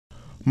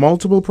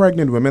Multiple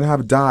pregnant women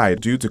have died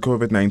due to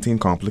COVID-19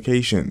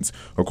 complications,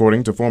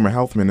 according to former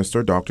Health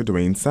Minister Dr.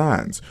 Dwayne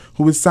Sands,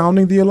 who is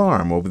sounding the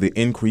alarm over the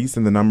increase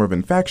in the number of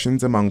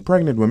infections among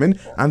pregnant women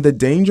and the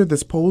danger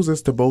this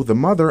poses to both the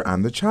mother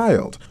and the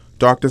child.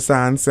 Dr.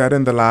 Sands said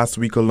in the last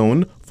week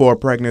alone, 4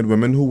 pregnant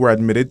women who were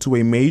admitted to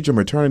a major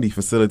maternity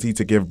facility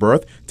to give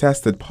birth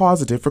tested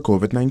positive for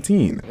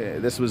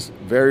COVID-19. This was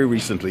very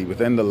recently,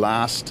 within the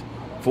last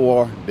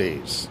 4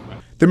 days.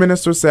 The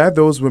minister said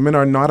those women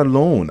are not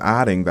alone,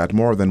 adding that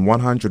more than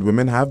 100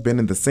 women have been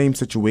in the same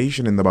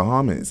situation in the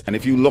Bahamas. And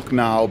if you look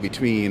now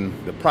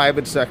between the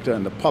private sector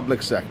and the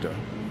public sector,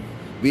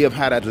 we have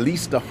had at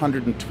least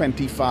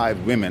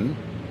 125 women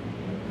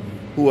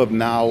who have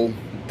now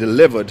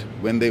delivered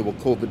when they were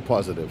COVID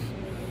positive.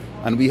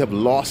 And we have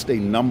lost a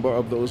number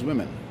of those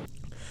women.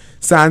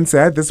 Sands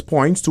said this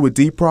points to a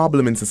deep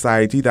problem in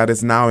society that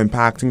is now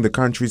impacting the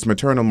country's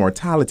maternal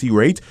mortality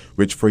rate,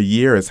 which for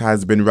years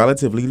has been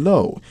relatively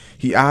low.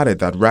 He added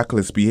that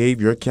reckless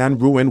behavior can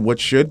ruin what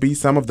should be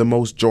some of the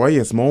most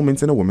joyous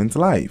moments in a woman's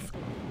life.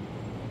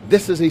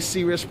 This is a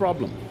serious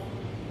problem.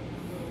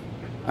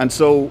 And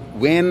so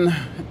when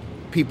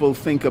people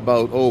think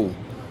about, oh,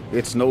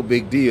 it's no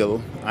big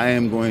deal, I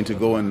am going to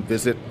go and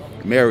visit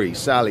Mary,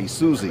 Sally,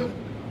 Susie.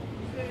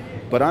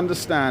 But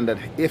understand that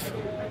if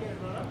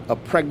a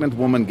pregnant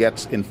woman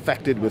gets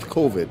infected with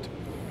COVID,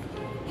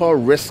 her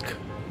risk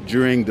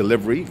during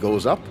delivery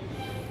goes up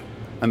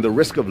and the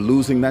risk of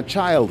losing that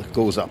child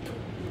goes up.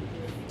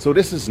 So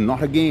this is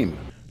not a game.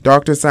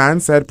 Dr.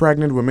 Sands said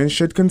pregnant women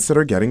should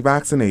consider getting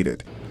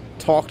vaccinated.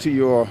 Talk to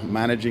your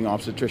managing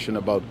obstetrician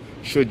about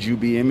should you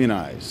be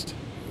immunized.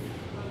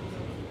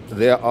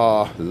 There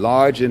are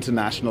large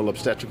international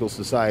obstetrical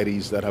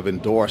societies that have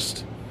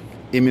endorsed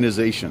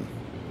immunization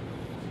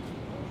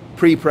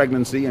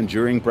pre-pregnancy and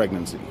during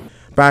pregnancy.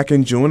 Back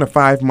in June, a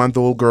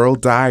 5-month-old girl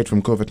died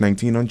from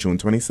COVID-19 on June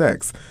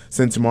 26.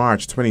 Since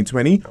March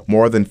 2020,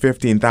 more than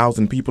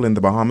 15,000 people in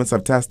the Bahamas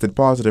have tested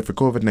positive for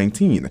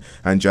COVID-19,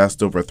 and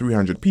just over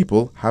 300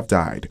 people have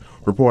died.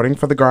 Reporting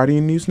for the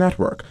Guardian News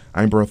Network,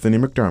 I'm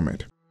Berthany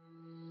McDermott.